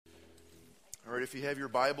All right, if you have your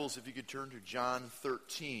Bibles, if you could turn to John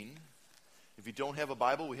 13. If you don't have a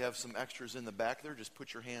Bible, we have some extras in the back there. Just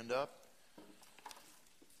put your hand up.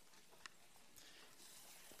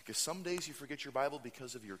 Because some days you forget your Bible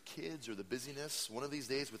because of your kids or the busyness. One of these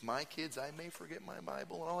days with my kids, I may forget my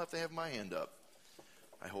Bible and I'll have to have my hand up.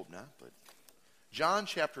 I hope not, but John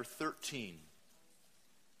chapter 13.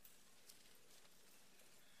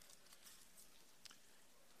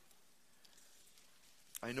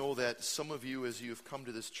 I know that some of you, as you have come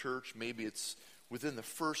to this church, maybe it's within the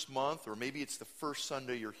first month, or maybe it's the first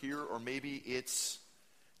Sunday you're here, or maybe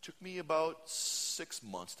took me about 6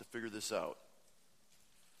 months to figure this out.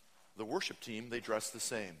 The worship team, they dress the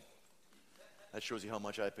same. That shows you how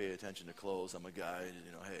much I pay attention to clothes. I'm a guy,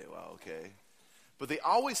 hey, wow, okay. But they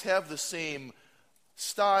always have the same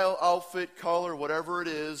style, outfit, color, whatever it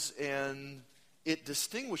is, and it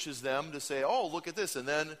distinguishes them to say, oh, look at this, and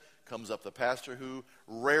then comes up the pastor who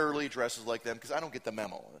rarely dresses like them because I don't get the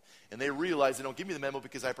memo. And they realize they don't give me the memo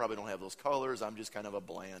because I probably don't have those colors. I'm just kind of a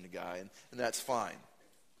bland guy, and that's fine.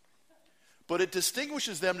 But it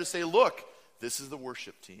distinguishes them to say, look, this is the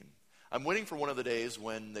worship team. I'm waiting for one of the days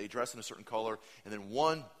when they dress in a certain color, and then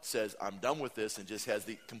one says, I'm done with this, and just has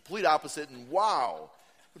the complete opposite, and wow,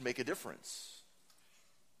 it would make a difference.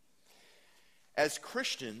 As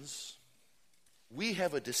Christians, we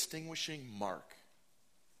have a distinguishing mark.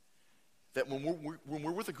 That when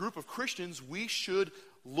we're with a group of Christians, we should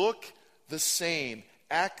look the same,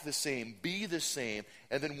 act the same, be the same.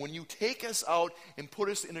 And then when you take us out and put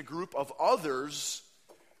us in a group of others,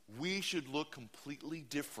 we should look completely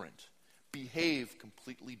different, behave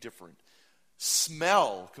completely different,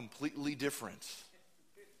 smell completely different.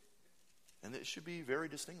 And it should be very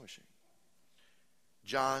distinguishing.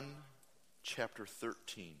 John chapter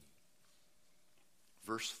 13,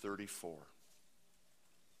 verse 34.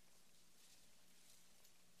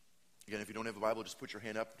 Again, if you don't have a Bible, just put your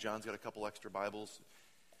hand up. John's got a couple extra Bibles.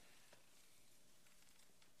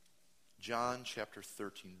 John chapter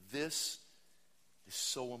 13. This is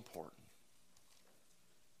so important.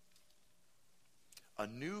 A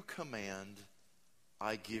new command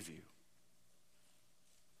I give you.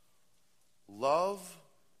 Love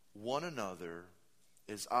one another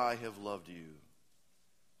as I have loved you.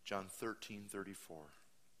 John 13:34.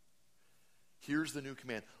 Here's the new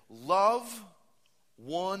command. Love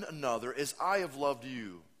one another as I have loved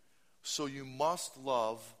you, so you must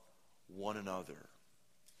love one another.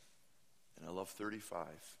 And I love 35.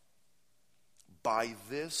 By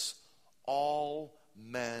this all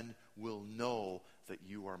men will know that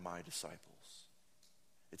you are my disciples.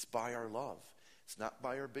 It's by our love. It's not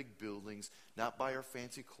by our big buildings, not by our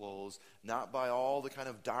fancy clothes, not by all the kind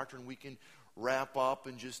of doctrine we can wrap up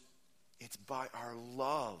and just, it's by our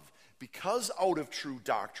love. Because out of true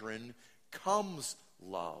doctrine comes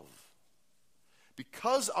love.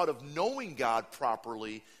 Because out of knowing God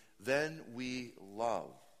properly, then we love.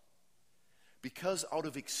 Because out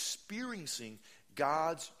of experiencing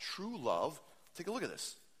God's true love, take a look at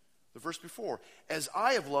this. The verse before, as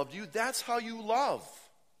I have loved you, that's how you love.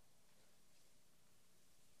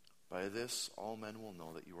 By this, all men will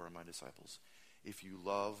know that you are my disciples, if you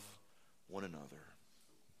love one another.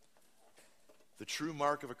 The true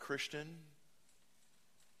mark of a Christian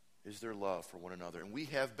is their love for one another. And we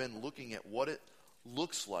have been looking at what it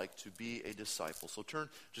looks like to be a disciple. So turn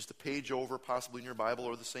just a page over, possibly in your Bible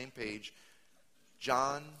or the same page.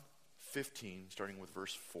 John 15, starting with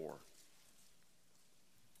verse 4.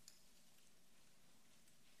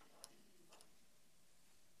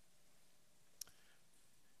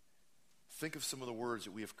 Think of some of the words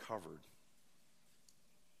that we have covered.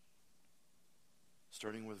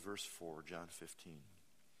 Starting with verse 4, John 15.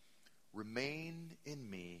 Remain in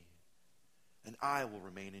me, and I will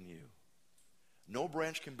remain in you. No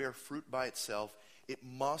branch can bear fruit by itself. It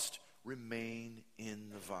must remain in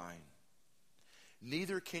the vine.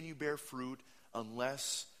 Neither can you bear fruit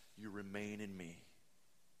unless you remain in me.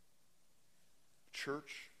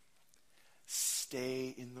 Church,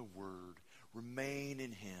 stay in the Word. Remain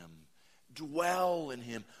in Him. Dwell in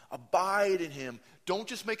Him. Abide in Him. Don't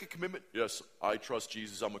just make a commitment. Yes, I trust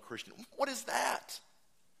Jesus. I'm a Christian. What is that?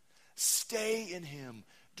 Stay in Him.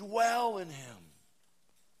 Dwell in Him.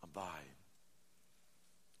 Abide.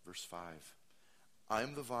 Verse 5. I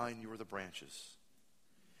am the vine, you are the branches.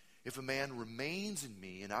 If a man remains in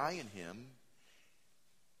me and I in him,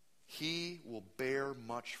 he will bear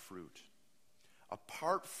much fruit.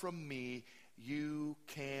 Apart from me, you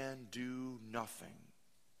can do nothing.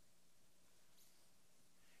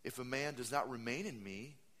 If a man does not remain in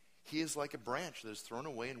me, he is like a branch that is thrown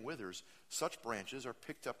away and withers. Such branches are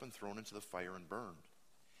picked up and thrown into the fire and burned.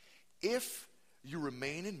 If you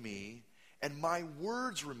remain in me, and my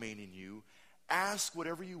words remain in you, ask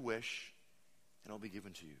whatever you wish, and it'll be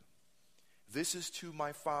given to you. This is to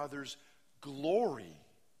my Father's glory,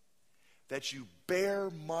 that you bear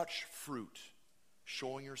much fruit,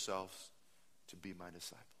 showing yourselves to be my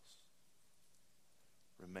disciples.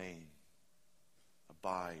 Remain,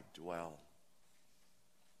 abide, dwell.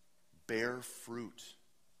 Bear fruit.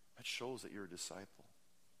 That shows that you're a disciple.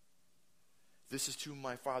 This is to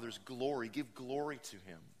my Father's glory. Give glory to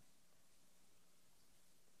him.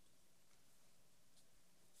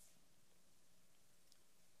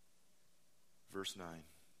 Verse 9.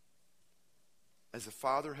 As the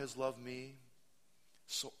Father has loved me,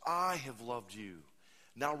 so I have loved you.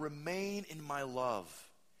 Now remain in my love.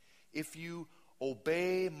 If you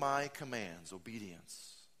obey my commands,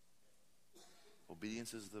 obedience.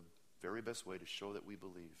 Obedience is the very best way to show that we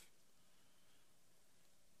believe.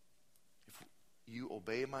 If you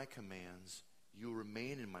obey my commands, you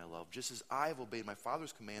remain in my love, just as I have obeyed my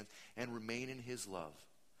Father's commands and remain in his love.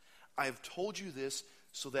 I have told you this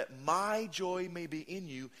so that my joy may be in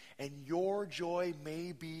you and your joy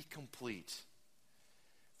may be complete.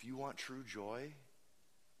 If you want true joy,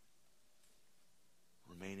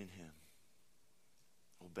 remain in him.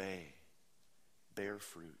 Obey. Bear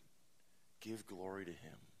fruit. Give glory to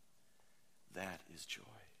him. That is joy.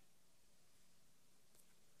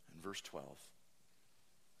 And verse 12.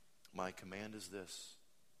 My command is this.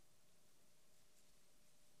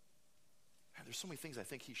 There's so many things I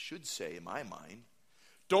think he should say in my mind.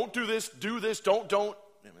 Don't do this, don't. I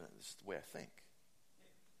mean, this is the way I think.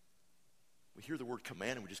 We hear the word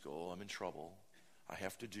command and we just go, oh, I'm in trouble. I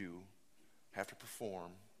have to do, have to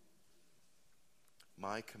perform.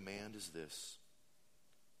 My command is this.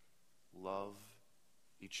 Love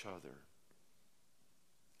each other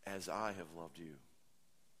as I have loved you.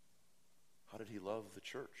 How did he love the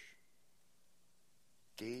church?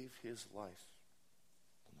 Gave his life.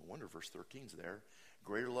 No wonder verse 13's there.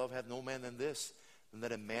 Greater love hath no man than this, than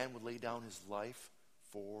that a man would lay down his life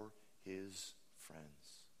for his friends.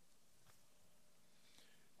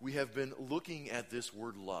 We have been looking at this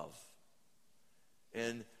word love.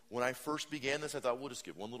 And when I first began this, I thought, we'll just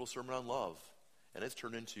give one little sermon on love. And it's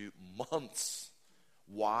turned into months.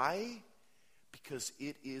 Why? Because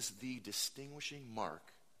it is the distinguishing mark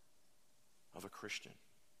of a Christian.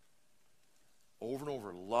 Over and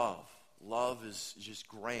over, love. Love is just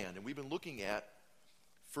grand. And we've been looking at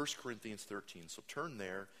 1 Corinthians 13. So turn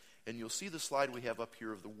there, and you'll see the slide we have up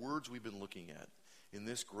here of the words we've been looking at in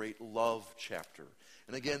this great love chapter.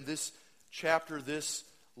 And again, this chapter, this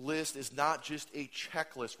list is not just a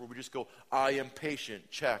checklist where we just go, I am patient,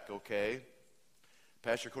 check, okay?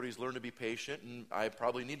 Pastor Cody's learned to be patient, and I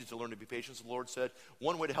probably needed to learn to be patient. So the Lord said,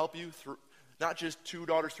 one way to help you, through not just 2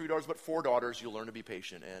 daughters, 3 daughters, but 4 daughters, you'll learn to be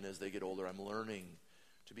patient. And as they get older, I'm learning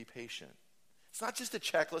to be patient. It's not just a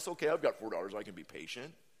checklist. Okay, I've got 4 daughters, I can be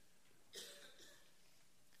patient.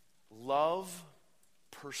 Love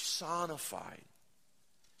personified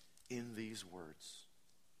in these words.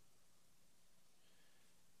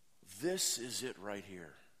 This is it right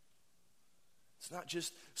here. It's not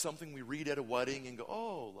just something we read at a wedding and go,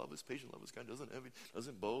 oh, love is patient, love is kind, doesn't envy,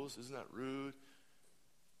 doesn't boast, isn't that rude,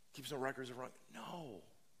 keeps no records of wrong. No.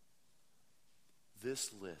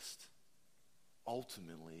 This list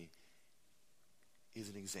ultimately is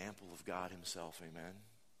an example of God himself, amen?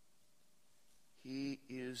 He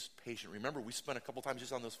is patient. Remember, we spent a couple times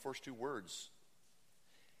just on those first 2 words.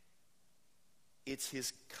 It's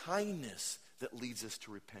his kindness that leads us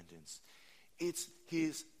to repentance. It's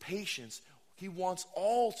his patience. He wants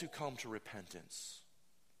all to come to repentance.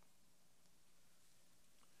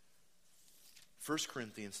 1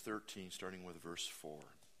 Corinthians 13, starting with verse 4.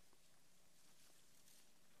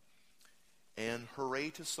 And hooray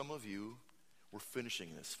to some of you, we're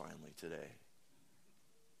finishing this finally today.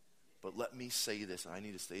 But let me say this, and I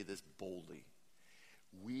need to say this boldly.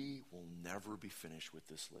 We will never be finished with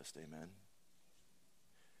this list, amen?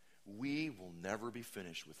 We will never be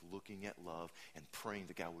finished with looking at love and praying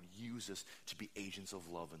that God would use us to be agents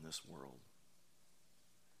of love in this world.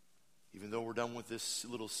 Even though we're done with this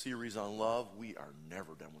little series on love, we are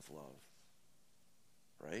never done with love.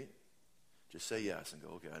 Right? Just say yes and go,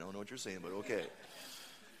 okay, I don't know what you're saying, but okay.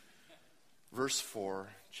 Verse 4,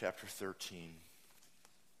 chapter 13.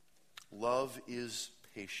 Love is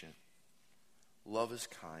patient. Love is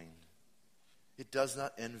kind. It does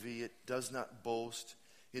not envy. It does not boast.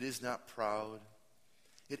 It is not proud.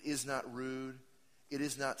 It is not rude. It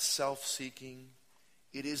is not self-seeking.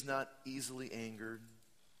 It is not easily angered.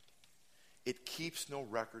 It keeps no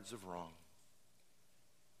records of wrong.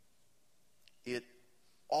 It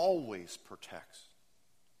always protects,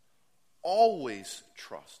 always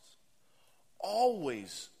trusts,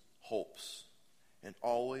 always hopes, and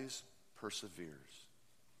always perseveres.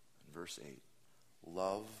 In verse 8,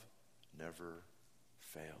 love never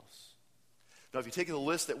fails. Now, if you take the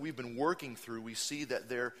list that we've been working through, we see that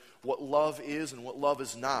what love is and what love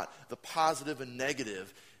is not, the positive and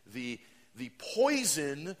negative, the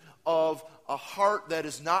poison of a heart that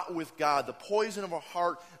is not with God, the poison of a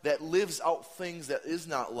heart that lives out things that is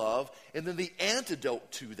not love, and then the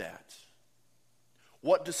antidote to that.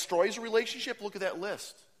 What destroys a relationship? Look at that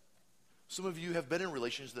list. Some of you have been in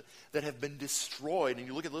relationships that have been destroyed, and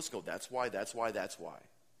you look at the list and go, that's why, that's why, that's why.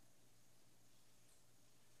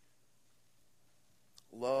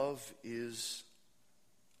 Love is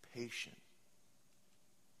patient.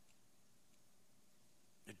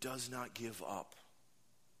 It does not give up.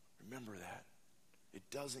 Remember that. It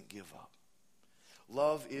doesn't give up.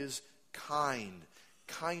 Love is kind.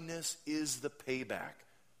 Kindness is the payback.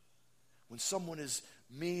 When someone is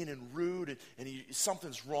mean and rude and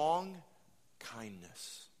something's wrong,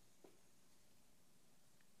 kindness.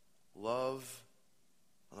 Love,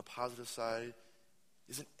 on the positive side,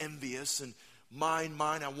 isn't envious and mine,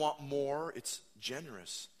 I want more. It's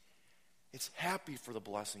generous. It's happy for the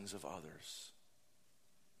blessings of others.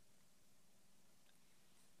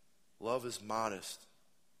 Love is modest.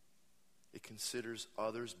 It considers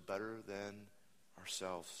others better than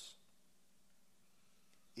ourselves.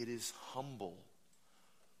 It is humble.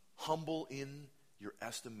 Humble in your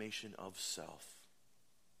estimation of self.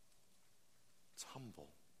 It's humble.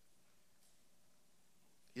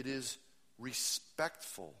 It is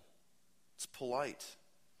respectful. It's polite.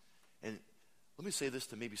 And let me say this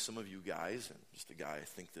to maybe some of you guys, and just a guy I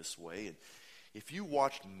think this way. And if you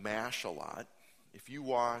watched MASH a lot, if you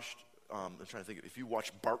watched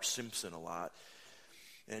Bart Simpson a lot,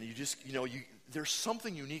 and you just, there's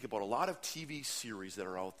something unique about a lot of TV series that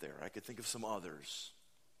are out there. I could think of some others.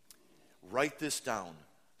 Write this down.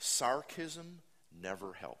 Sarcasm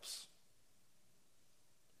never helps.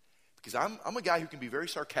 Because I'm a guy who can be very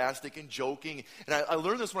sarcastic and joking. And I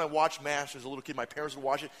learned this when I watched MASH as a little kid. My parents would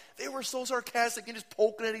watch it. They were so sarcastic and just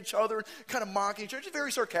poking at each other, kind of mocking each other. Just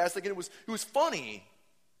very sarcastic, and it was funny.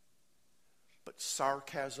 But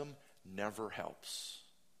sarcasm never helps.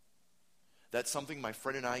 That's something my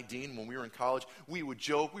friend and I, Dean, when we were in college, we would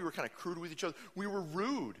joke. We were kind of crude with each other. We were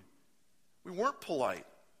rude. We weren't polite.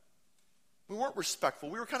 We weren't respectful.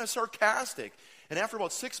 We were kind of sarcastic. And after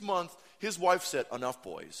about 6 months, his wife said, "Enough,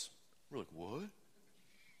 boys." We're like, "What?"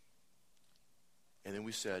 And then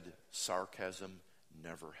we said, sarcasm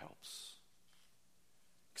never helps.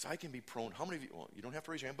 Because I can be prone, how many of you, well, you don't have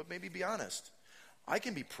to raise your hand, but maybe be honest. I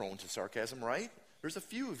can be prone to sarcasm, right? There's a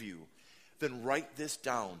few of you. Then write this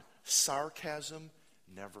down. Sarcasm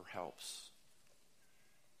never helps.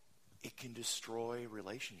 It can destroy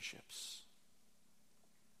relationships.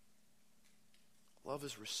 Love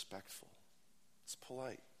is respectful. It's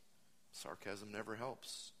polite. Sarcasm never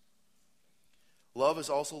helps. Love is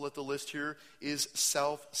also, let the list here, is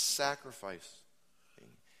self-sacrificing.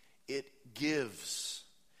 It gives.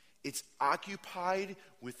 It's occupied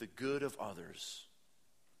with the good of others.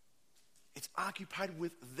 It's occupied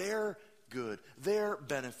with their good, their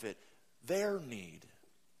benefit, their need.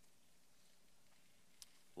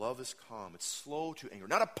 Love is calm. It's slow to anger.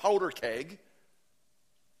 Not a powder keg.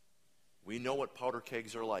 We know what powder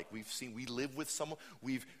kegs are like. We live with some,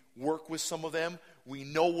 we've worked with some of them. We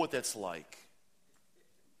know what that's like.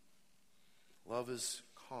 Love is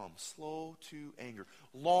calm, slow to anger,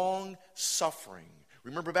 long suffering.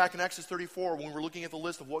 Remember back in Exodus 34 when we were looking at the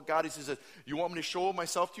list of what God is, he says, "You want me to show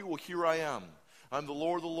myself to you? Well, here I am. I'm the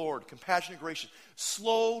Lord, compassionate, gracious,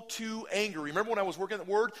 slow to anger." Remember when I was working that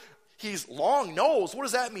word? He's long nose. What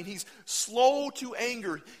does that mean? He's slow to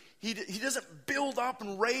anger. He doesn't build up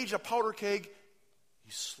and rage a powder keg.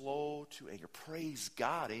 He's slow to anger. Praise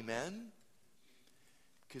God, amen?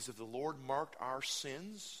 Because if the Lord marked our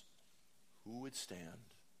sins, who would stand?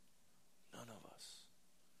 None of us.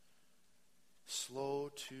 Slow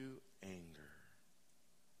to anger.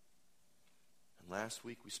 And last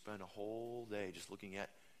week we spent a whole day just looking at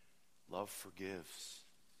love forgives.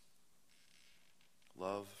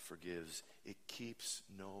 Love forgives. It keeps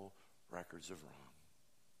no records of wrong.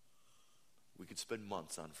 We could spend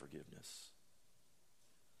months on forgiveness.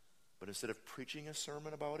 But instead of preaching a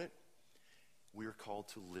sermon about it, we are called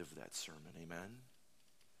to live that sermon. Amen?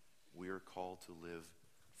 We are called to live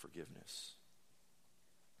forgiveness.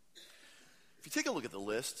 If you take a look at the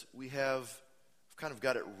list, we've kind of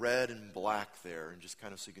got it red and black there, and just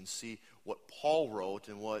kind of so you can see what Paul wrote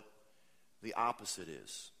and what the opposite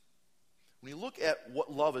is. When you look at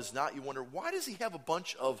what love is not, you wonder, why does he have a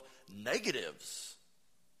bunch of negatives?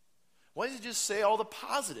 Why does he just say all the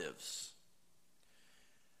positives?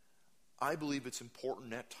 I believe it's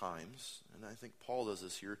important at times, and I think Paul does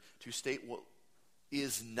this here, to state what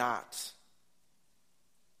is not.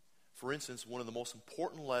 For instance, one of the most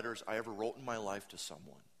important letters I ever wrote in my life to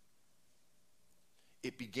someone.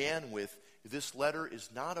 It began with, this letter is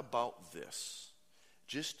not about this,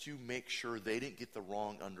 just to make sure they didn't get the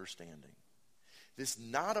wrong understanding. This is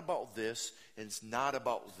not about this, and it's not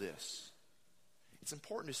about this. It's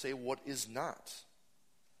important to say what is not.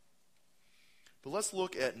 But let's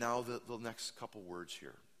look at now the next couple words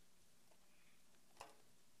here.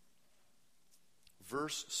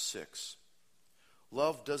 Verse 6.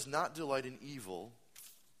 Love does not delight in evil,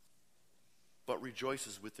 but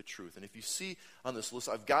rejoices with the truth. And if you see on this list,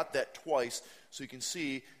 I've got that twice, so you can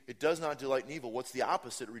see it does not delight in evil. What's the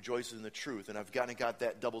opposite? It rejoices in the truth. And I've got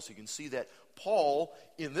that double, so you can see that Paul,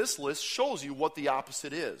 in this list, shows you what the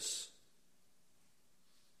opposite is.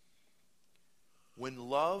 When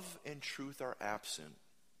love and truth are absent,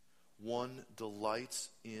 one delights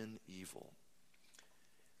in evil.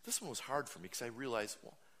 This one was hard for me because I realized,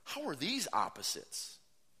 well, how are these opposites?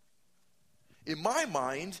 In my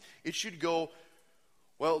mind, it should go,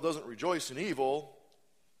 well, it doesn't rejoice in evil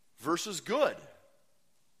versus good.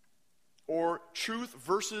 Or truth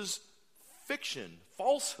versus fiction,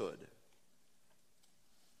 falsehood.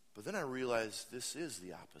 But then I realized this is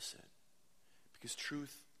the opposite. Because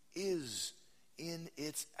truth is, in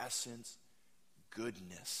its essence,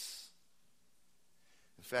 goodness.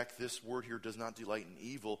 In fact, this word here does not delight in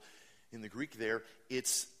evil. In the Greek there,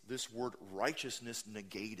 it's this word righteousness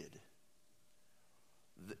negated.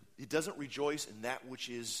 It doesn't rejoice in that which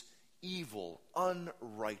is evil,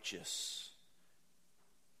 unrighteous.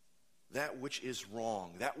 That which is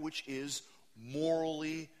wrong. That which is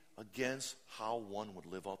morally against how one would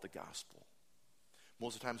live out the gospel.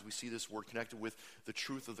 Most of the times we see this word connected with the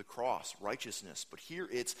truth of the cross, righteousness. But here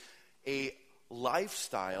it's a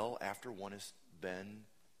lifestyle after one has been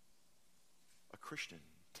a Christian,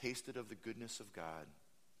 tasted of the goodness of God.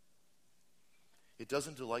 It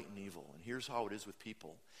doesn't delight in evil. And here's how it is with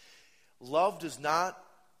people. Love does not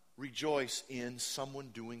rejoice in someone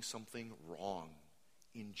doing something wrong,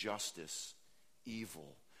 injustice,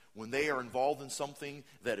 evil. When they are involved in something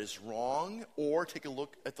that is wrong, or take a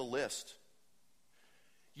look at the list.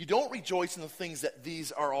 You don't rejoice in the things that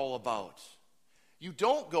these are all about. You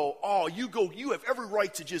don't go, you have every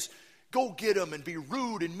right to just go get them and be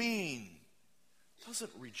rude and mean. It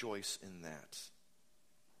doesn't rejoice in that.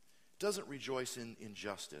 It doesn't rejoice in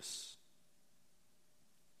injustice.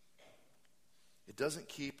 It doesn't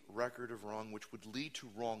keep record of wrong, which would lead to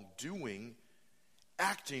wrongdoing,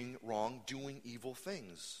 acting wrong, doing evil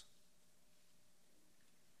things.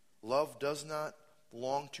 Love does not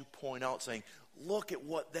long to point out, saying, look at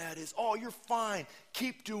what that is. Oh, you're fine.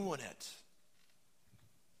 Keep doing it.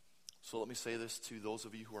 So let me say this to those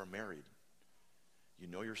of you who are married. You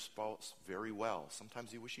know your spouse very well.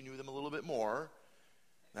 Sometimes you wish you knew them a little bit more.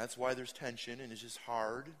 That's why there's tension and it's just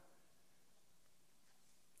hard.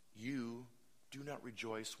 You do not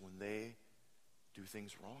rejoice when they do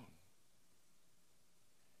things wrong.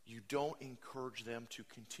 You don't encourage them to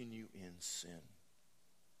continue in sin.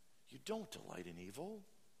 You don't delight in evil.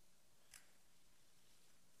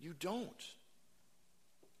 You don't.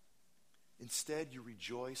 Instead, you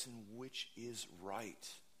rejoice in which is right,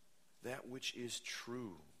 that which is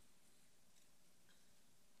true.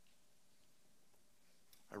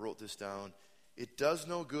 I wrote this down. It does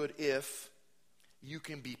no good if you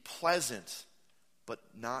can be pleasant but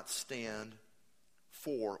not stand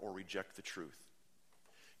for or reject the truth.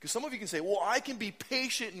 Because some of you can say, well, I can be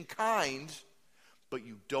patient and kind, but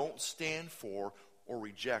you don't stand for or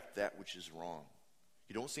reject that which is wrong.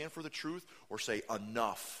 You don't stand for the truth or say,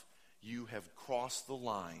 enough. You have crossed the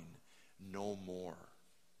line. No more.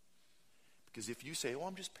 Because if you say, oh,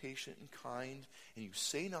 I'm just patient and kind, and you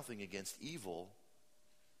say nothing against evil,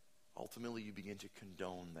 ultimately you begin to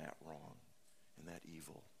condone that wrong and that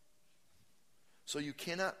evil. So you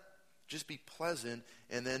cannot just be pleasant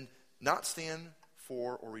and then not stand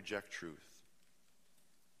for or reject truth.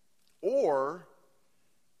 Or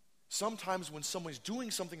sometimes when someone's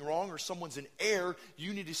doing something wrong or someone's in error,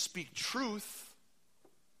 you need to speak truth.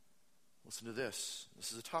 Listen to this.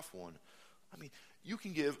 This is a tough one. I mean, you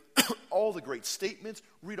can give all the great statements,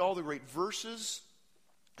 read all the great verses,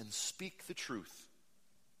 and speak the truth.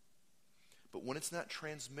 But when it's not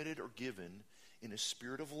transmitted or given in a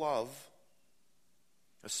spirit of love,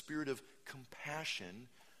 a spirit of compassion,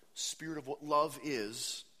 spirit of what love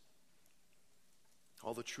is,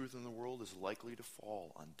 all the truth in the world is likely to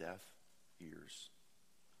fall on deaf ears.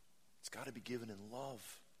 It's got to be given in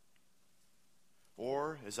love.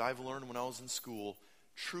 Or, as I've learned when I was in school,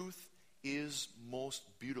 truth is most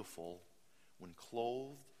beautiful when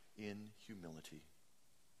clothed in humility.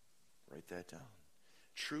 Write that down.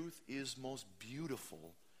 Truth is most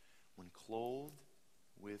beautiful when clothed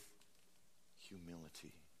with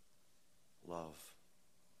humility. Love.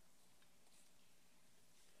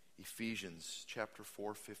 Ephesians chapter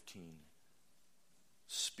 4:15.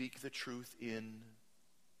 Speak the truth in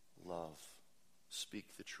love.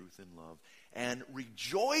 Speak the truth in love. And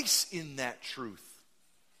rejoice in that truth.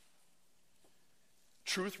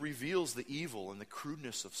 Truth reveals the evil and the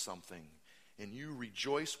crudeness of something. And you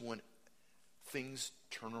rejoice when things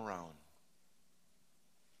turn around.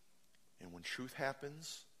 And when truth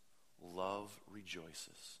happens, love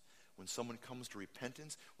rejoices. When someone comes to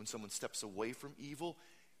repentance, when someone steps away from evil,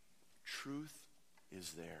 truth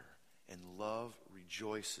is there. And love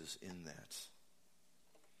rejoices in that.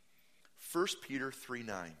 1 Peter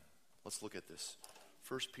 3:9. Let's look at this.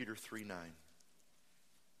 1 Peter 3:9.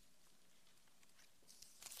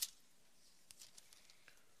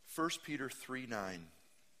 1 Peter 3:9.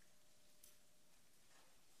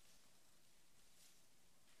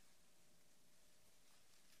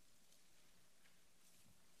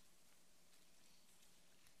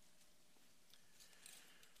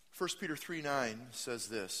 First Peter 3:9 says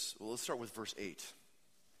this. Well, let's start with verse 8.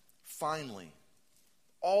 Finally,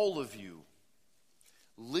 all of you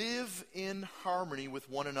live in harmony with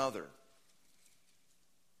one another.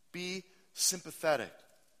 Be sympathetic.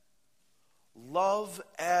 Love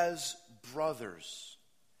as brothers.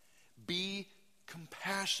 Be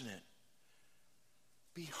compassionate.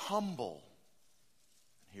 Be humble.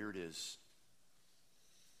 And here it is.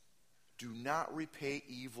 Do not repay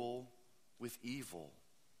evil with evil,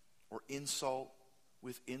 or insult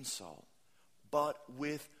with insult, but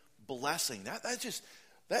with blessing.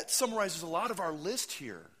 That summarizes a lot of our list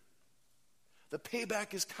here. The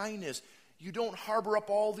payback is kindness. You don't harbor up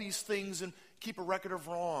all these things and keep a record of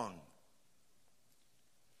wrong.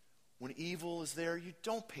 When evil is there, you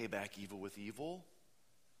don't pay back evil with evil.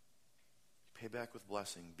 You pay back with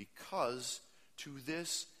blessing, because to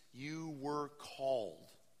this you were called.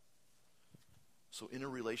 So in a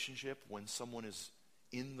relationship, when someone is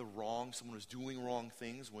in the wrong, someone is doing wrong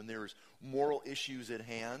things, when there's moral issues at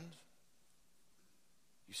hand,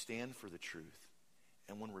 you stand for the truth.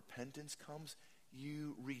 And when repentance comes,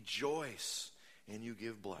 you rejoice and you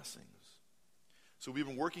give blessings. So we've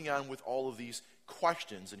been working on with all of these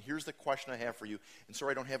questions, and here's the question I have for you. And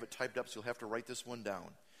sorry I don't have it typed up, so you'll have to write this one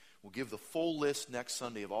down. We'll give the full list next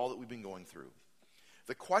Sunday of all that we've been going through.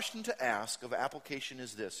 The question to ask of application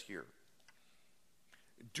is this here.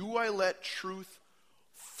 Do I let truth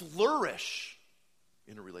flourish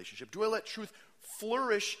in a relationship? Do I let truth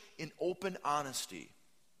flourish in open honesty?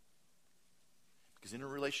 Because in a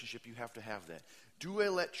relationship, you have to have that. Do I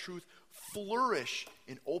let truth flourish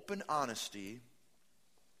in open honesty?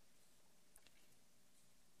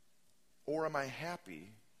 Or am I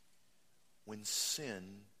happy when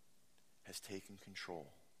sin has taken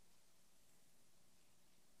control?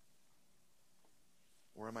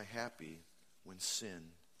 Or am I happy when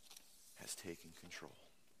sin has taken control?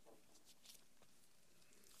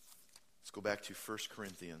 Let's go back to 1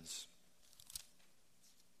 Corinthians.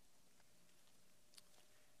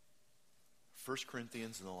 1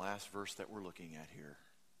 Corinthians in the last verse that we're looking at here.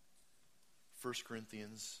 1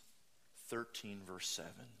 Corinthians 13, verse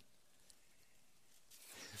 7.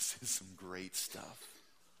 This is some great stuff.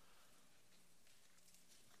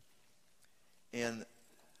 And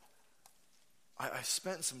I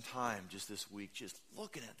spent some time just this week just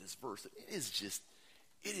looking at this verse. It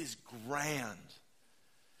is grand.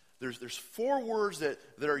 There's 4 words that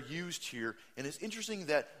are used here, and it's interesting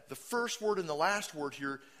that the first word and the last word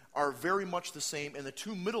here are very much the same, and the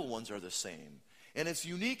 2 middle ones are the same. And it's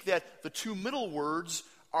unique that the 2 middle words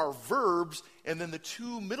are verbs, and then the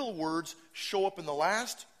 2 middle words show up in the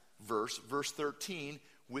last verse, verse 13,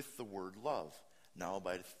 with the word love. Now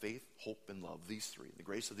abide faith, hope, and love. These 3. The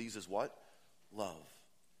grace of these is what? Love.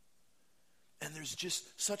 And there's just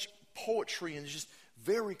such poetry and just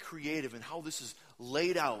very creative in how this is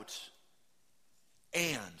laid out.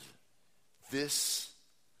 And this,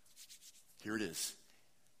 here it is.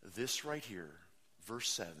 This right here, verse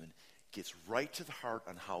 7, gets right to the heart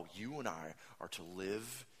on how you and I are to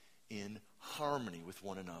live in harmony with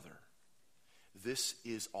one another. This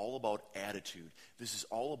is all about attitude. This is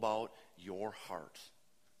all about your heart.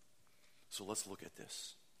 So let's look at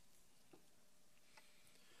this.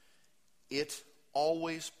 It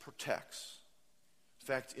always protects. In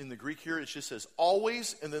fact, in the Greek here, it just says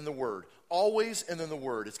always and then the word. Always and then the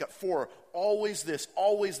word. It's got 4. Always this,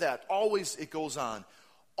 always that, always it goes on.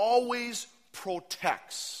 Always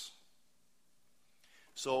protects.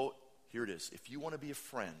 So here it is. If you want to be a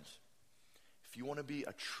friend, if you want to be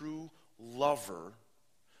a true lover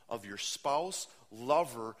of your spouse,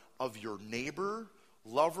 lover of your neighbor,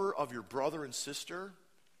 lover of your brother and sister,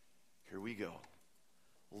 here we go.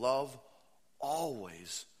 Love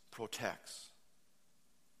always protects.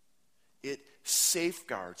 It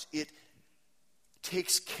safeguards. It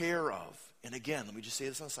takes care of. And again, let me just say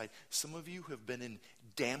this on the side. Some of you have been in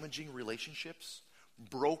damaging relationships,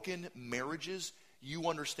 broken marriages. You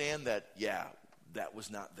understand that, yeah, that was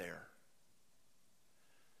not there.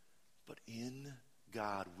 But in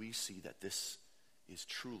God, we see that this is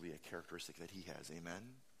truly a characteristic that he has. Amen?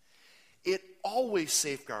 It always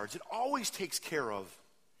safeguards. It always takes care of.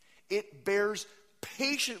 It bears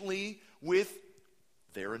patiently with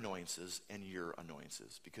their annoyances and your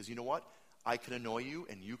annoyances. Because you know what? I can annoy you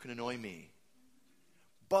and you can annoy me.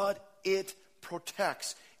 But it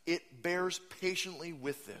protects. It bears patiently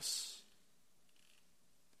with this.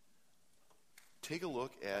 Take a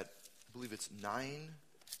look at, I believe it's 9,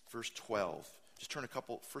 verse 12. Just turn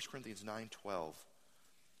 1 Corinthians 9:12.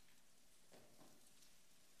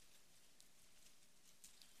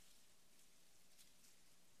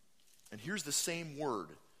 And here's the same word.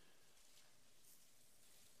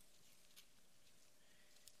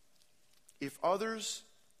 If others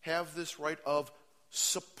have this right of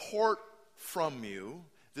support from you,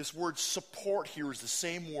 this word support here is the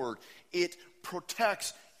same word. It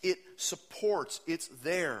protects, it supports, it's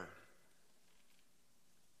there.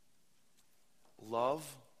 Love,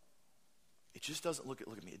 it just doesn't, look at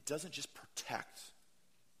me, it doesn't just protect.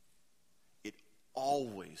 It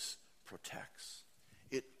always protects.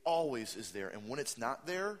 It always is there. And when it's not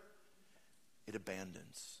there, it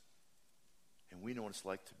abandons. And we know what it's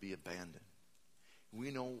like to be abandoned. We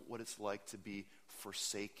know what it's like to be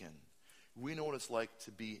forsaken. We know what it's like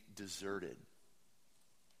to be deserted,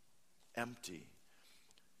 empty.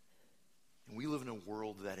 And we live in a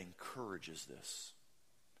world that encourages this.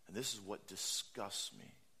 And this is what disgusts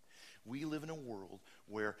me. We live in a world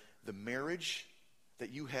where the marriage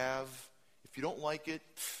that you have, if you don't like it,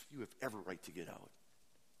 you have every right to get out.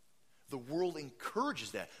 The world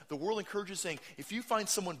encourages that. The world encourages saying, if you find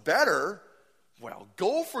someone better, well,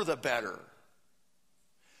 go for the better.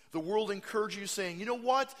 The world encourages you saying, you know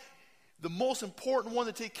what? The most important one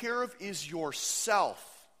to take care of is yourself.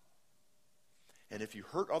 And if you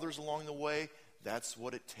hurt others along the way, that's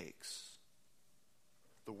what it takes.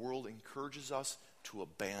 The world encourages us to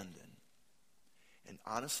abandon. And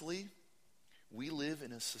honestly, we live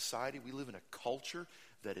in a society, we live in a culture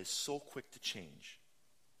that is so quick to change.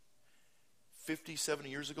 50, 70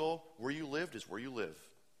 years ago, where you lived is where you live.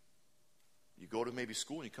 You go to maybe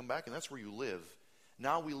school and you come back and that's where you live.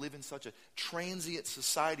 Now we live in such a transient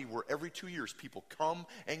society where every 2 years people come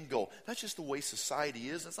and go. That's just the way society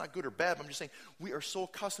is. That's not good or bad, but I'm just saying we are so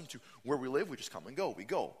accustomed to where we live, we just come and go. We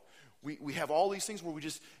go. We have all these things where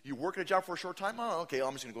you work at a job for a short time, oh, okay,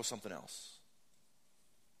 I'm just going to go something else.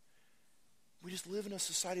 We just live in a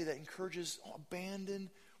society that encourages, abandon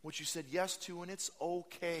what you said yes to, and it's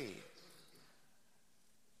okay.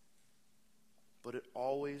 But it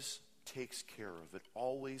always takes care of. It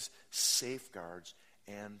always safeguards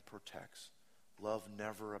and protects. Love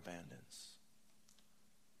never abandons.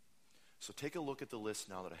 So take a look at the list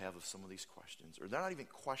now that I have of some of these questions. Or they're not even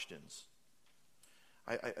questions.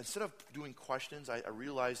 I instead of doing questions, I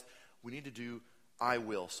realized we need to do I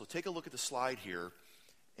will. So take a look at the slide here.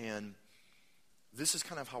 And this is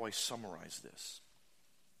kind of how I summarize this.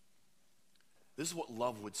 This is what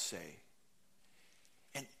love would say.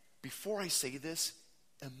 And before I say this,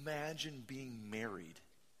 imagine being married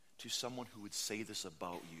to someone who would say this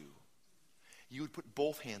about you. You would put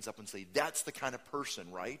both hands up and say, that's the kind of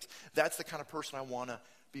person, right? That's the kind of person I want to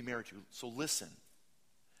be married to. So listen,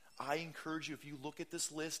 I encourage you, if you look at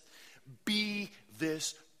this list, be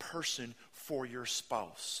this person for your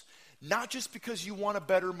spouse. Not just because you want a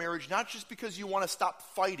better marriage, not just because you want to stop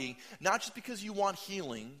fighting, not just because you want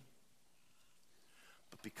healing,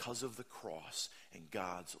 but because of the cross and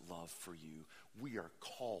God's love for you. We are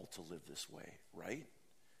called to live this way, right?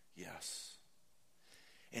 Yes.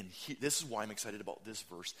 And this is why I'm excited about this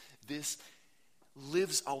verse. This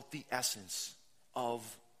lives out the essence of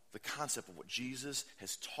the concept of what Jesus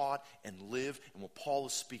has taught and lived and what Paul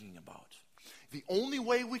is speaking about. The only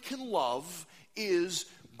way we can love is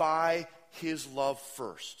by his love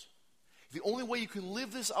first. The only way you can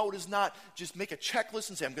live this out is not just make a checklist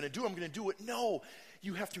and say, I'm going to do it. No,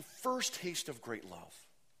 you have to first taste of great love.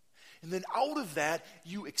 And then out of that,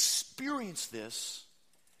 you experience this.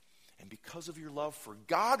 And because of your love for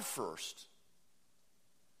God first,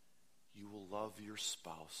 you will love your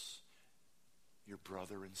spouse, your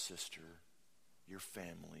brother and sister, your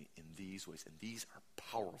family in these ways. And these are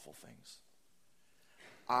powerful things.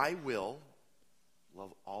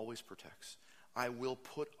 Love always protects. I will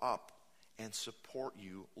put up and support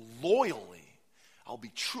you loyally. I'll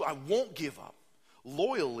be true. I won't give up.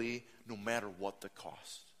 Loyally, no matter what the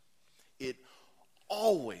cost. It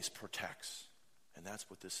always protects. And that's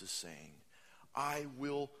what this is saying. I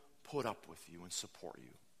will put up with you and support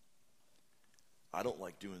you. I don't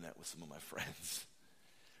like doing that with some of my friends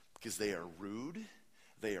because they are rude,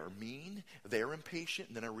 they are mean, they are impatient,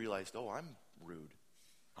 and then I realized, oh, I'm rude,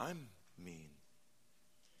 I'm mean.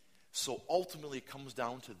 So ultimately it comes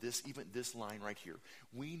down to this, even this line right here.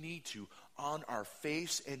 We need to, on our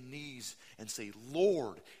face and knees, and say,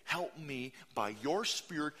 Lord, help me by your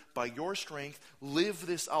Spirit, by your strength, live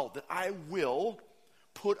this out, that I will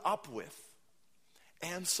put up with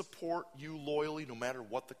and support you loyally no matter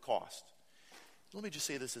what the cost. Let me just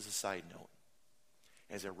say this as a side note.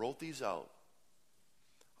 As I wrote these out,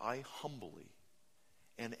 I humbly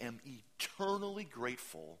and am eternally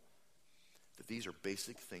grateful that these are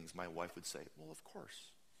basic things my wife would say. Well, of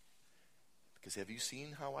course. Because have you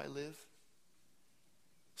seen how I live?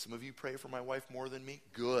 Some of you pray for my wife more than me.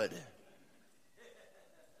 Good.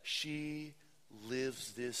 She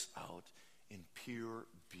lives this out in pure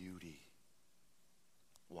beauty.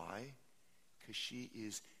 Why? Because she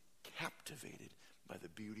is captivated by the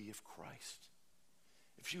beauty of Christ.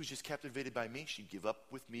 If she was just captivated by me, she'd give up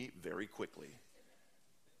with me very quickly.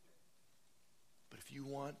 But if you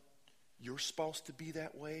want your spouse to be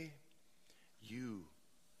that way, you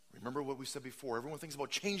remember what we said before. Everyone thinks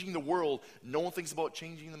about changing the world. No one thinks about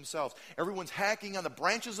changing themselves. Everyone's hacking on the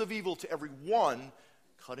branches of evil to every one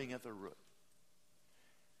cutting at the root.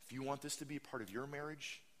 If you want this to be a part of your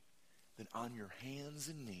marriage, then on your hands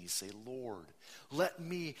and knees say, Lord, let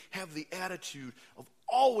me have the attitude of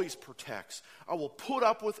always protects. I will put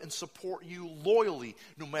up with and support you loyally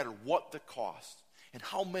no matter what the cost. And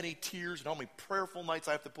how many tears and how many prayerful nights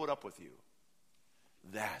I have to put up with you.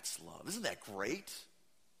 That's love. Isn't that great?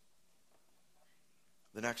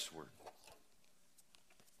 The next word.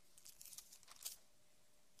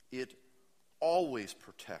 It always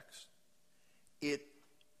protects. It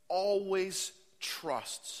always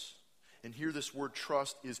trusts. And here this word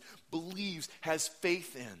trust is believes, has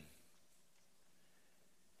faith in.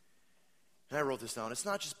 And I wrote this down. It's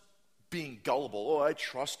not just being gullible. Oh, I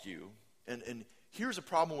trust you. And here's a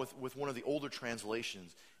problem with one of the older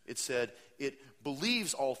translations. It said, it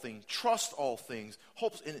believes all things, trusts all things,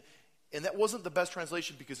 hopes. And that wasn't the best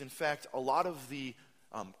translation because, in fact, a lot of the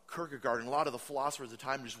Kierkegaard and a lot of the philosophers at the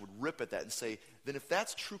time just would rip at that and say, then if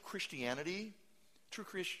that's true Christianity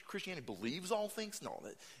believes all things? No.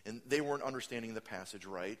 And they weren't understanding the passage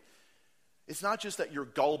right. It's not just that you're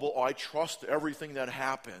gullible, oh, I trust everything that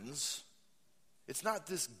happens. It's not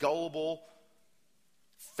this gullible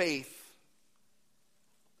faith.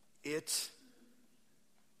 It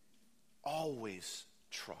always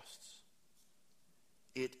trusts.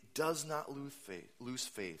 It does not lose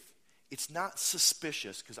faith. It's not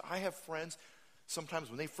suspicious, because I have friends, sometimes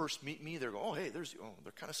when they first meet me, they're going, oh, hey, they're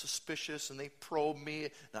kind of suspicious, and they probe me,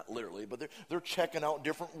 not literally, but they're checking out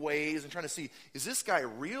different ways and trying to see, is this guy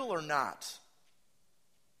real or not?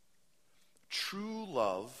 True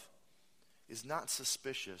love is not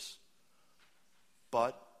suspicious,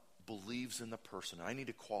 but believes in the person. I need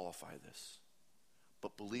to qualify this.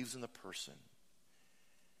 But believes in the person.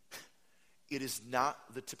 It is not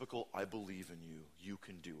the typical, I believe in you, you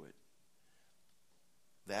can do it.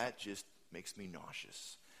 That just makes me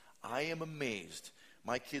nauseous. I am amazed.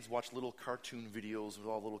 My kids watch little cartoon videos with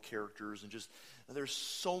all little characters and there's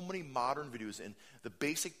so many modern videos, and the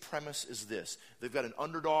basic premise is this. They've got an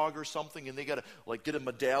underdog or something, and they got to get a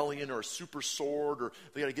medallion or a super sword, or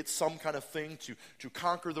they got to get some kind of thing to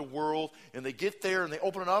conquer the world, and they get there and they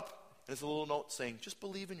open it up, and it's a little note saying, just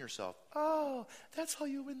believe in yourself. Oh, that's how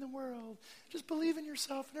you win the world. Just believe in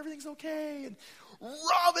yourself and everything's okay. And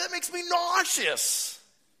Rob, that makes me nauseous.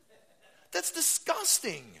 That's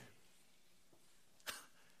disgusting.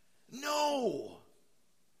 No.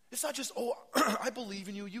 It's not just, oh, I believe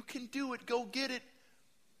in you. You can do it. Go get it,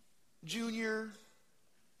 Junior.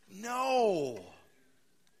 No.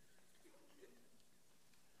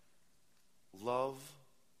 Love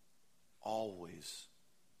always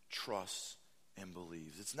trusts and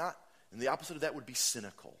believes. It's not, and the opposite of that would be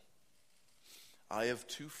cynical. I have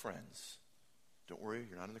two friends. Don't worry,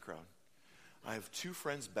 you're not in the crowd. I have two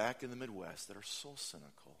friends back in the Midwest that are so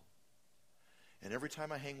cynical. And every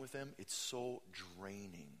time I hang with them, it's so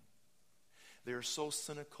draining. They are so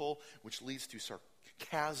cynical, which leads to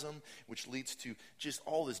sarcasm, which leads to just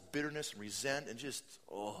all this bitterness and resent and just,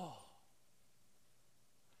 oh.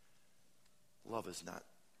 Love is not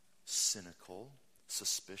cynical,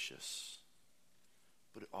 suspicious.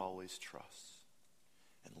 but it always trusts.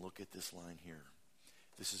 And look at this line here.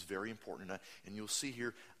 This is very important. And you'll see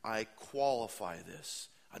here, I qualify this.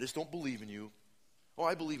 I just don't believe in you. Oh,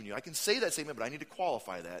 I believe in you. I can say that statement, but I need to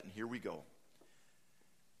qualify that. And here we go.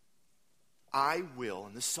 I will,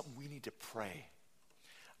 and this is something we need to pray.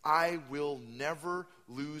 I will never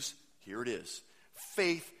lose, here it is,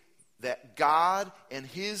 faith that God and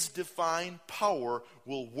his divine power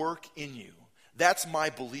will work in you. That's my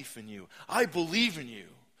belief in you. I believe in you.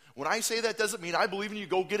 When I say that doesn't mean I believe in you,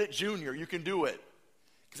 go get it, Junior. You can do it.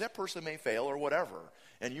 Because that person may fail or whatever.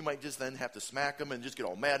 And you might just then have to smack them and just get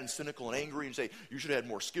all mad and cynical and angry and say, you should have had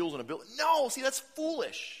more skills and ability. No, see, that's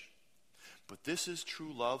foolish. But this is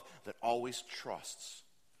true love that always trusts,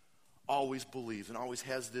 always believes, and always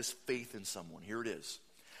has this faith in someone. Here it is.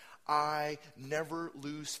 I never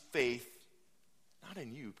lose faith, not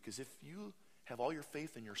in you, because if you have all your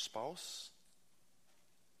faith in your spouse,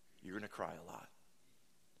 you're going to cry a lot,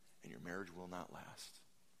 and your marriage will not last.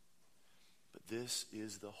 But this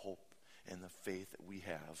is the hope and the faith that we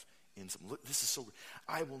have in some. Look, this is so.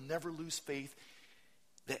 I will never lose faith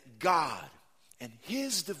that God and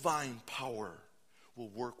his divine power will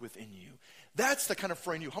work within you. That's the kind of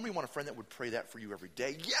friend you. How many want a friend that would pray that for you every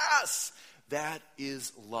day? Yes! That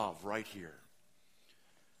is love right here.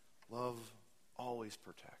 Love always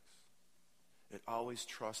protects. It always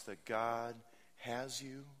trusts that God has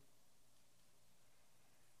you,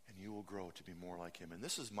 and you will grow to be more like him. And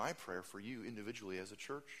this is my prayer for you individually as a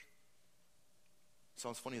church. It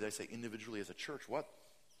sounds funny that I say individually as a church. What?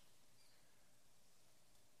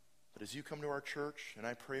 But as you come to our church, and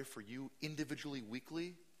I pray for you individually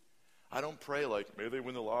weekly, I don't pray like, may they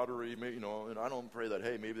win the lottery, and I don't pray that,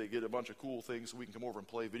 hey, maybe they get a bunch of cool things so we can come over and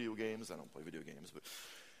play video games. I don't play video games, but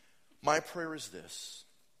my prayer is this,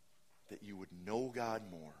 that you would know God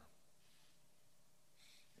more,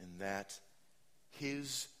 and that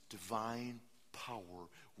his divine power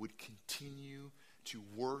would continue to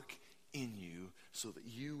work in you so that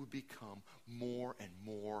you would become more and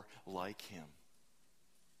more like him.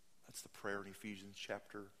 That's the prayer in Ephesians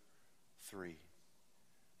chapter 3.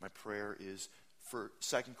 My prayer is for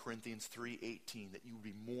 2 Corinthians 3:18, that you would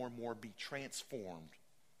be more and more be transformed.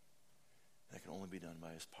 That can only be done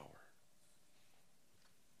by his power.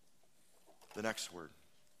 The next word,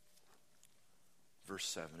 verse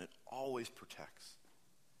 7, it always protects.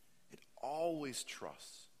 It always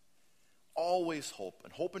trusts. Always hope.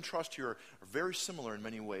 And hope and trust here are very similar in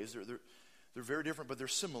many ways. They're very different, but they're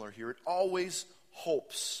similar here. It always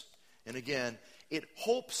hopes. And again, it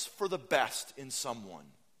hopes for the best in someone,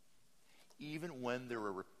 even when they're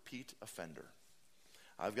a repeat offender.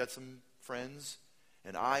 I've got some friends,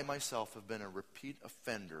 and I myself have been a repeat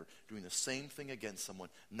offender, doing the same thing against someone,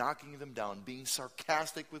 knocking them down, being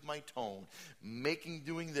sarcastic with my tone,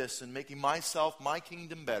 doing this and making myself, my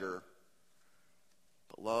kingdom better.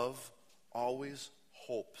 But love always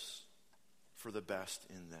hopes for the best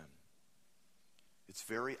in them. It's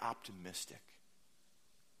very optimistic.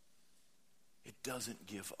 It doesn't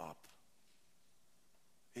give up.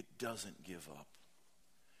 It doesn't give up.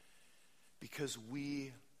 Because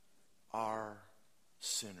we are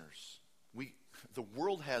sinners. The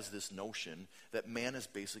world has this notion that man is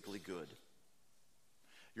basically good.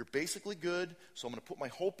 You're basically good, so I'm going to put my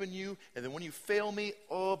hope in you, and then when you fail me,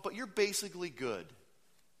 but you're basically good.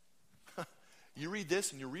 You read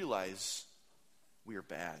this and you realize we are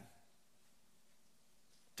bad.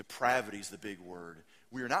 Depravity is the big word.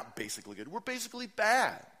 We are not basically good. We're basically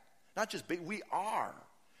bad. Not just we are.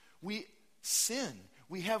 We sin.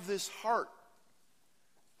 We have this heart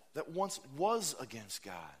that once was against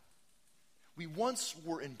God. We once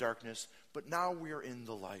were in darkness, but now we are in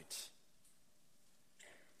the light.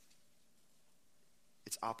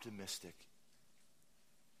 It's optimistic.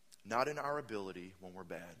 Not in our ability when we're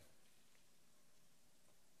bad.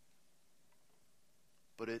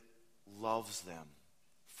 But it loves them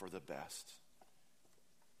for the best.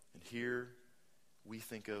 And here we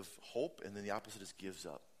think of hope, and then the opposite is gives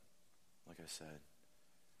up, like I said.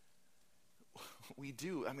 We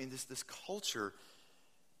do. I mean, this culture,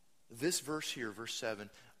 this verse here, verse 7,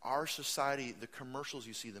 our society, the commercials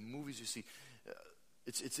you see, the movies you see,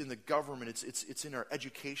 it's in the government, it's in our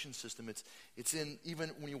education system, it's in, even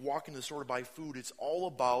when you walk into the store to buy food, it's all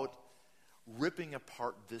about ripping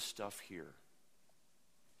apart this stuff here.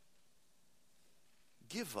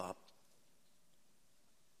 Give up.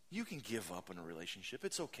 You can give up in a relationship.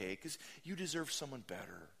 It's okay because you deserve someone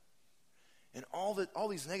better. And all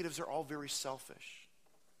these negatives are all very selfish.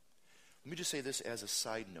 Let me just say this as a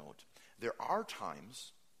side note. There are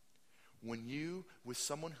times when you, with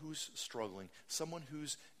someone who's struggling, someone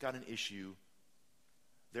who's got an issue,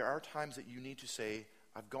 there are times that you need to say,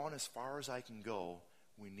 I've gone as far as I can go.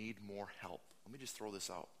 We need more help. Let me just throw this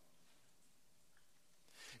out.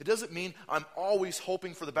 It doesn't mean I'm always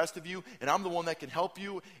hoping for the best of you, and I'm the one that can help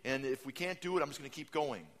you, and if we can't do it, I'm just going to keep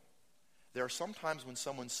going. There are some times when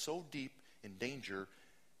someone's so deep in danger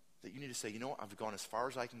that you need to say, you know what, I've gone as far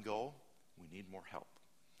as I can go. We need more help.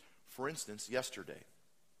 For instance, yesterday,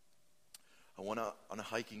 I went on a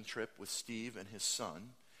hiking trip with Steve and his son,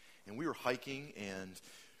 and we were hiking, and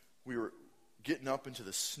we were getting up into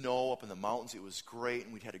the snow up in the mountains. It was great,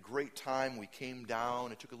 and we'd had a great time. We came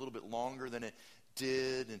down. It took a little bit longer than it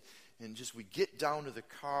did, and just we get down to the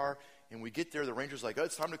car, and we get there. The ranger's like, oh,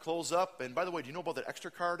 it's time to close up. And by the way, do you know about that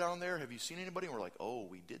extra car down there? Have you seen anybody? And we're like, oh,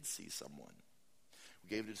 we did see someone.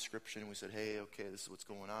 We gave the description, and we said, hey, okay, this is what's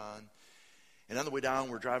going on. And on the way down,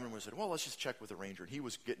 we're driving, and we said, well, let's just check with the ranger. And he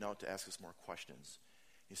was getting out to ask us more questions.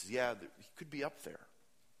 He says, yeah, he could be up there.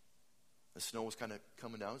 The snow was kind of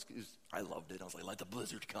coming down. I loved it. I was like, let the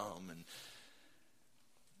blizzard come.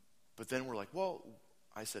 But then we're like, well,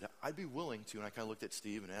 I said, I'd be willing to. And I kind of looked at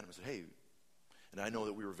Steve and Adam and said, hey. And I know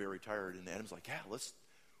that we were very tired. And Adam's like, yeah,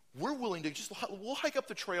 we're willing to we'll hike up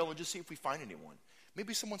the trail and just see if we find anyone.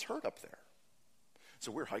 Maybe someone's hurt up there.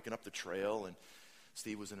 So we're hiking up the trail, and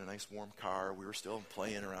Steve was in a nice warm car. We were still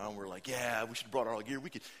playing around. We're like, yeah, we should have brought our gear.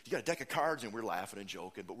 You got a deck of cards, and we're laughing and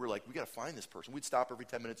joking. But we're like, we got to find this person. We'd stop every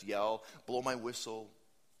 10 minutes, yell, blow my whistle,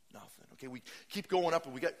 nothing. Okay, we keep going up,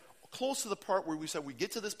 and we get close to the part where we said we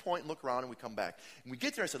get to this point and look around, and we come back. And we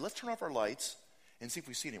get there, I said, let's turn off our lights and see if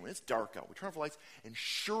we see anyone. It's dark out. We turn off our lights, and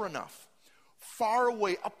sure enough, far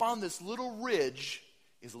away up on this little ridge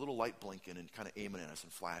is a little light blinking and kind of aiming at us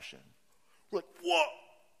and flashing. We're like, whoa!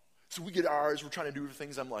 So we get ours. We're trying to do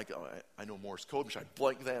things. I'm like, oh, I know Morse code. Should I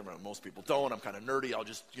blink them? Most people don't. I'm kind of nerdy. I'll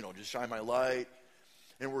just shine my light.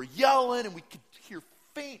 And we're yelling, and we could hear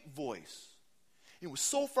faint voice. It was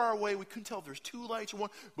so far away, we couldn't tell if there's two lights or one,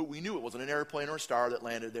 but we knew it wasn't an airplane or a star that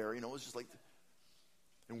landed there. It was just like,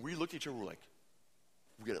 and we looked at each other. We're like,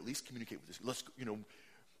 we got to at least communicate with this. Let's,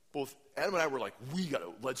 both Adam and I were like,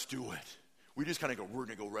 let's do it. We just kind of go, we're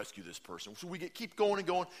going to go rescue this person. So we keep going and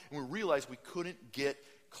going, and we realized we couldn't get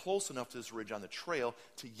close enough to this ridge on the trail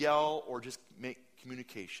to yell or just make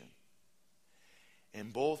communication.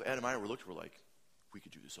 And both Adam and I were like, we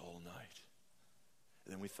could do this all night.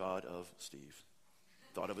 And then we thought of Steve,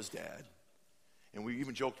 thought of his dad. And we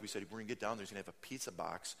even joked, we said, if we're going to get down there, he's going to have a pizza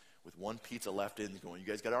box with one pizza left in, going, you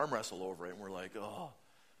guys got to arm wrestle over it. And we're like, oh.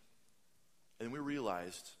 And then we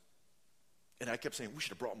realized, and I kept saying, we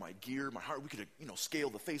should have brought my gear, my heart. We could have,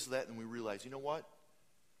 scaled the face of that. And we realized, you know what?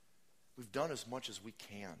 We've done as much as we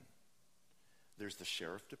can. There's the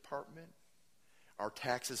sheriff department. Our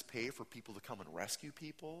taxes pay for people to come and rescue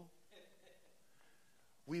people.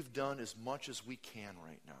 We've done as much as we can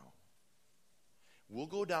right now. We'll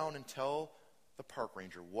go down and tell the park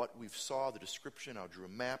ranger what we saw, the description. I drew a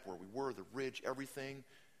map where we were, the ridge, everything.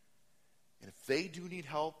 And if they do need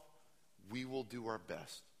help, we will do our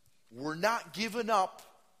best. We're not giving up,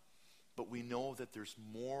 but we know that there's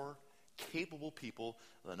more capable people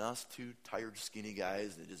than us two tired, skinny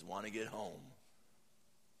guys that just want to get home.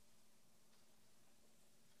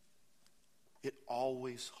 It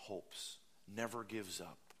always hopes, never gives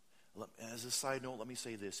up. As a side note, let me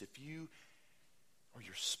say this. If you or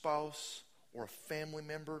your spouse or a family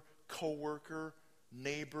member, coworker,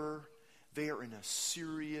 neighbor, they are in a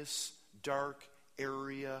serious, dark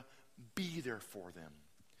area, be there for them.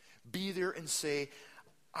 Be there and say,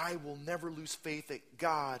 I will never lose faith that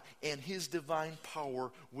God and His divine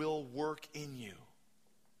power will work in you.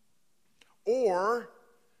 Or,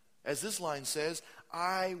 as this line says,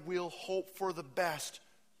 I will hope for the best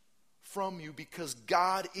from you because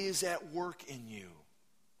God is at work in you.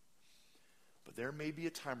 But there may be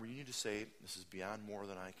a time where you need to say, this is beyond more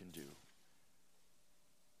than I can do.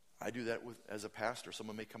 I do that as a pastor.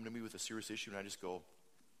 Someone may come to me with a serious issue and I just go,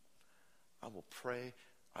 I will pray,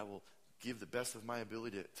 I will give the best of my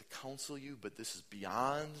ability to counsel you, but this is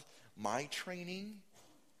beyond my training.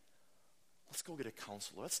 Let's go get a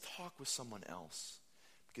counselor. Let's talk with someone else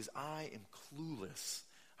because I am clueless.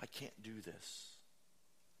 I can't do this.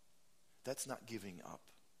 That's not giving up.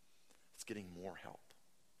 It's getting more help.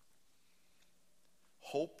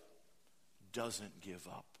 Hope doesn't give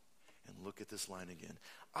up. And look at this line again.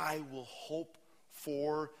 I will hope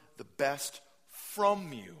for the best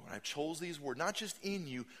from you. And I chose these words, not just in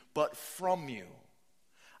you, but from you.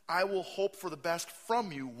 I will hope for the best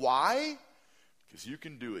from you. Why? Because you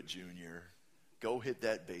can do it, Junior. Go hit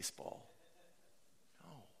that baseball.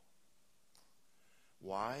 No.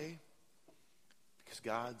 Why? Because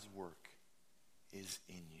God's work is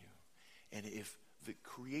in you. And if the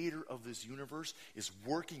creator of this universe is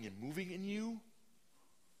working and moving in you,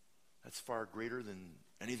 That's far greater than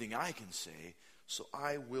anything I can say. So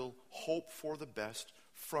I will hope for the best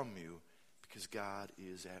from you because God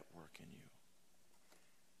is at work in you.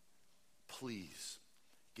 Please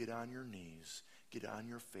get on your knees, get on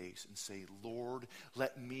your face and say, Lord,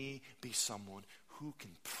 let me be someone who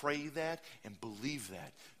can pray that and believe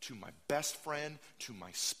that to my best friend, to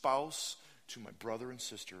my spouse, to my brother and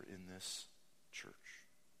sister in this church.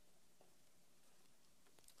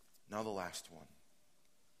 Now the last one.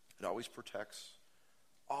 It always protects,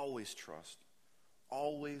 always trusts,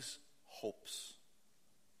 always hopes,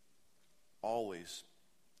 always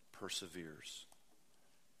perseveres.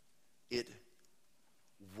 It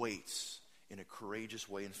waits in a courageous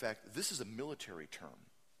way. In fact, this is a military term.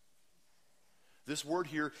 This word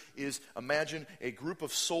here is, imagine a group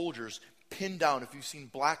of soldiers pinned down. If you've seen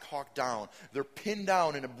Black Hawk Down, they're pinned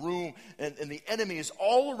down in a room, and the enemy is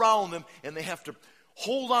all around them, and they have to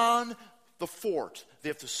hold on the fort. They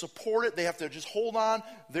have to support it. They have to just hold on.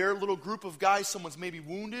 Their little group of guys, someone's maybe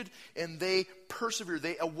wounded, and they persevere.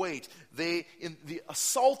 They await. The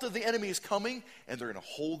assault of the enemy is coming, and they're going to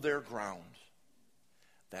hold their ground.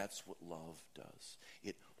 That's what love does.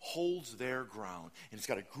 It holds their ground. And it's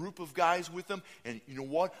got a group of guys with them, and you know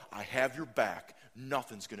what? I have your back.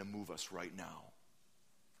 Nothing's going to move us right now.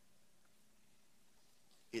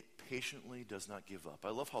 It patiently does not give up. I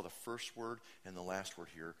love how the first word and the last word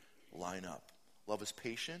here line up. Love is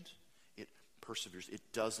patient. It perseveres. It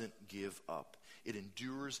doesn't give up. It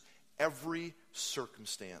endures every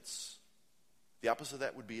circumstance. The opposite of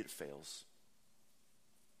that would be it fails.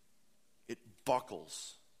 It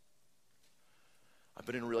buckles. I've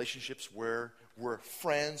been in relationships where we're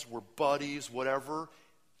friends, we're buddies, whatever.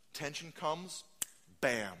 Tension comes,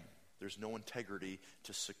 bam. There's no integrity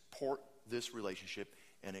to support this relationship,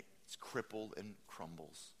 and it's crippled and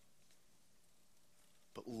crumbles.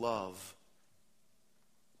 But love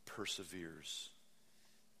perseveres.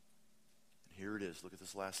 And here it is. Look at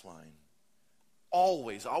this last line.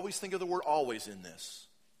 Always think of the word always in this.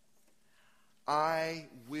 I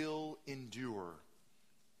will endure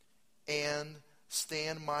and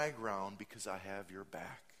stand my ground because I have your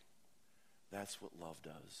back. That's what love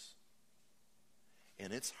does.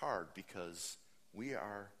 And it's hard because we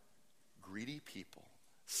are greedy people,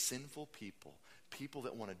 sinful people, people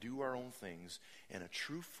that want to do our own things. And a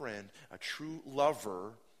true friend, a true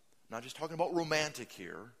lover, not just talking about romantic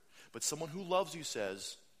here, but someone who loves you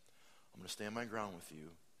says, I'm going to stand my ground with you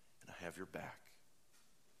and I have your back.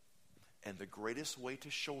 And the greatest way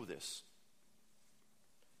to show this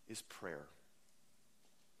is prayer.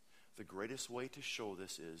 The greatest way to show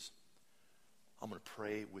this is, I'm going to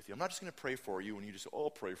pray with you. I'm not just going to pray for you and you just, oh, I'll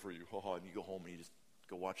pray for you. And you go home and you just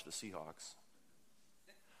go watch the Seahawks.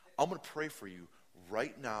 I'm going to pray for you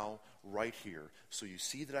right now, right here. So you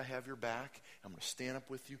see that I have your back. I'm going to stand up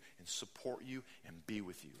with you and support you and be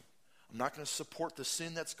with you. I'm not going to support the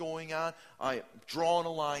sin that's going on. I am drawing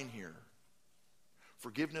a line here.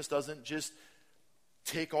 Forgiveness doesn't just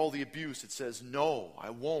take all the abuse. It says, no, I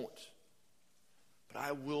won't. But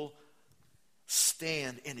I will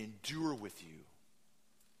stand and endure with you.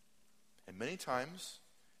 And many times,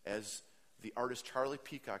 as the artist Charlie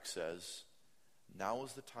Peacock says, now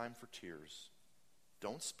is the time for tears.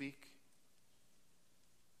 Don't speak.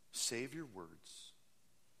 Save your words.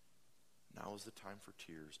 Now is the time for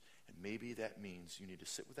tears. And maybe that means you need to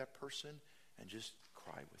sit with that person and just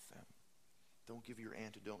cry with them. Don't give your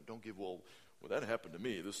antidote. Don't give, well, that happened to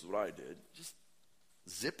me. This is what I did. Just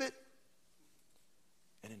zip it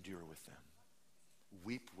and endure with them.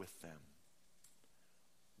 Weep with them.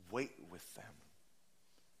 Wait with them.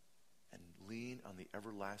 And lean on the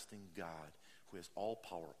everlasting God who has all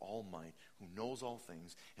power, all might, who knows all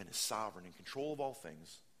things and is sovereign, in control of all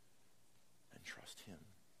things, and trust him.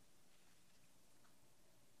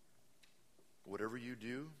 Whatever you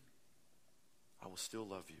do, I will still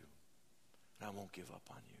love you, and I won't give up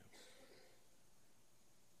on you.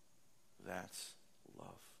 That's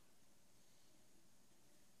love.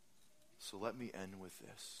 So let me end with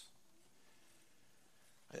this.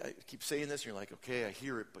 I keep saying this, and you're like, okay, I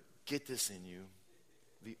hear it, but get this in you.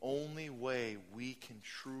 The only way we can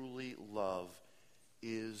truly love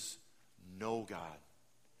is know God.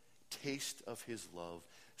 Taste of his love.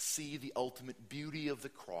 See the ultimate beauty of the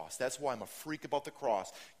cross. That's why I'm a freak about the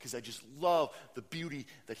cross, because I just love the beauty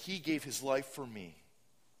that he gave his life for me.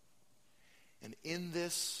 And in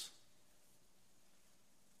this,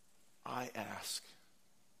 I ask,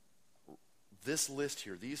 this list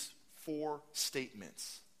here, these 4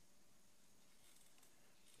 statements,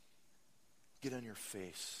 get on your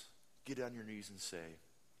face, get on your knees and say,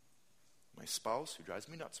 my spouse who drives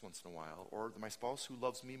me nuts once in a while, or my spouse who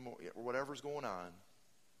loves me more, or whatever's going on,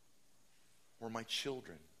 or my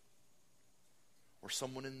children, or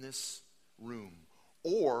someone in this room,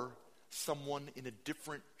 or someone in a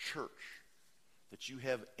different church that you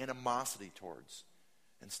have animosity towards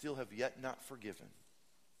and still have yet not forgiven,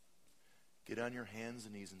 get on your hands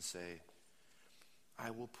and knees and say,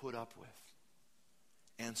 I will put up with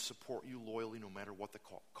and support you loyally no matter what the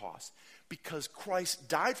cost. Because Christ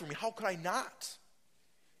died for me. How could I not?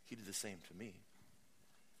 He did the same to me.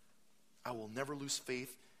 I will never lose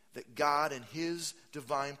faith that God and his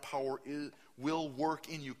divine power will work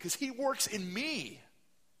in you, because he works in me.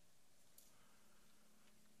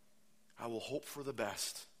 I will hope for the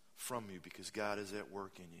best from you because God is at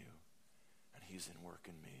work in you and he's in work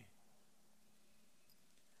in me.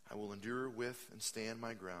 I will endure with and stand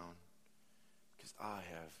my ground because I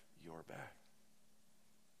have your back.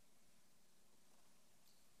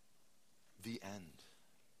 The end.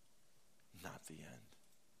 Not the end.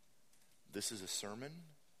 This is a sermon.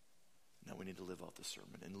 Now we need to live out the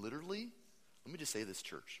sermon. And literally, let me just say this,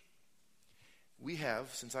 church. We have,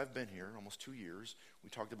 since I've been here, almost 2 years, we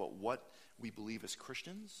talked about what we believe as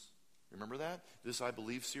Christians. Remember that? This I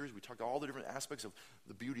Believe series, we talked all the different aspects of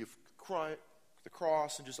the beauty of the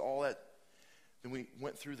cross and just all that. Then we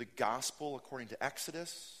went through the gospel according to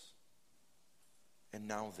Exodus. And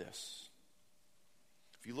now this.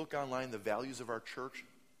 If you look online, the values of our church,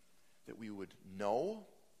 that we would know,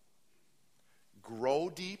 grow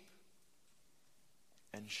deep,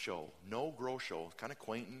 and show. Know, grow, show. Kind of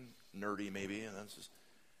quaint and nerdy maybe, and that's just,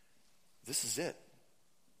 this is it.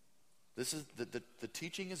 This is the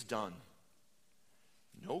teaching is done.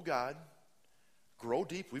 Know God, grow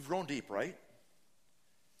deep. We've grown deep, right?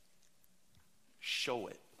 Show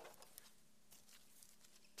it.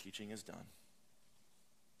 Teaching is done.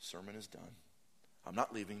 Sermon is done. I'm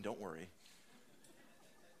not leaving, don't worry.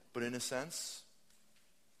 But in a sense,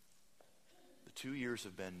 the 2 years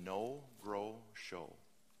have been know, grow, show.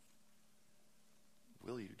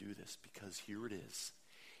 Will you do this? Because here it is.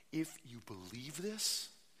 If you believe this,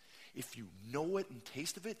 if you know it and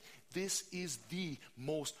taste of it, this is the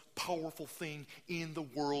most powerful thing in the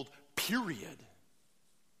world, period.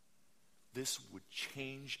 This would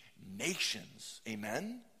change nations.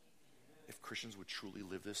 Amen? If Christians would truly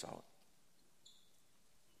live this out.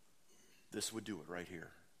 This would do it right here.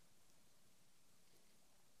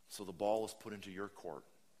 So the ball is put into your court.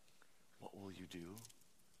 What will you do?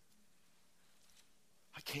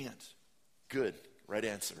 I can't. Good. Right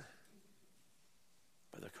answer.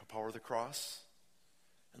 By the power of the cross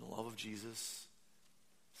and the love of Jesus,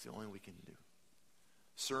 it's the only we can do.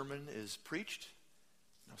 Sermon is preached.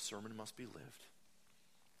 Now sermon must be lived.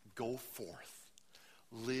 Go forth.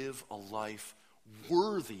 Live a life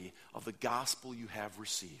worthy of the gospel you have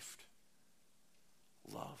received.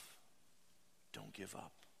 Love. Don't give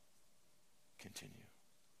up. Continue.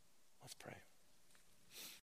 Let's pray.